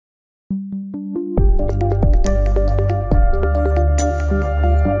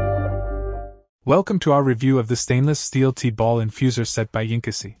Welcome to our review of the stainless steel tea ball infuser set by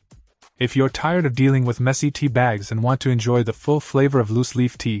Infuser. If you're tired of dealing with messy tea bags and want to enjoy the full flavor of loose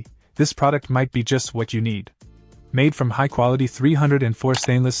leaf tea, this product might be just what you need. Made from high-quality 304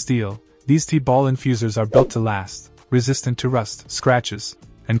 stainless steel, these tea ball infusers are built to last, resistant to rust, scratches,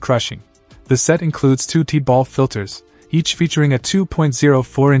 and crushing. The set includes 2 tea ball filters, each featuring a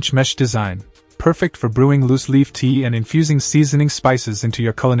 2.04-inch mesh design, perfect for brewing loose leaf tea and infusing seasoning spices into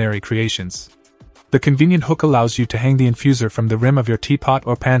your culinary creations. The convenient hook allows you to hang the infuser from the rim of your teapot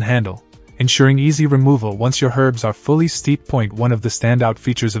or pan handle, ensuring easy removal once your herbs are fully steeped. One of the standout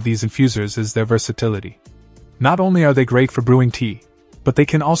features of these infusers is their versatility. Not only are they great for brewing tea, but they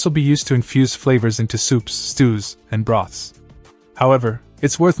can also be used to infuse flavors into soups, stews, and broths. However,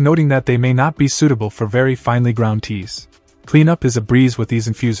 it's worth noting that they may not be suitable for very finely ground teas. Cleanup is a breeze with these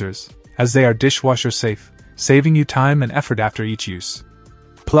infusers, as they are dishwasher safe, saving you time and effort after each use.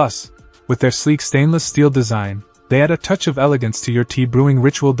 Plus, with their sleek stainless steel design, they add a touch of elegance to your tea brewing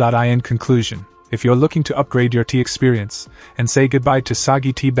ritual. In conclusion, if you're looking to upgrade your tea experience and say goodbye to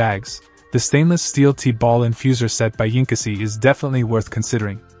soggy tea bags, the stainless steel tea ball infuser set by Infuser is definitely worth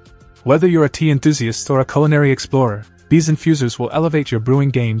considering. Whether you're a tea enthusiast or a culinary explorer, these infusers will elevate your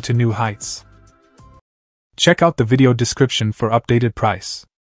brewing game to new heights. Check out the video description for updated price.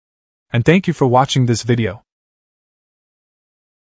 And thank you for watching this video.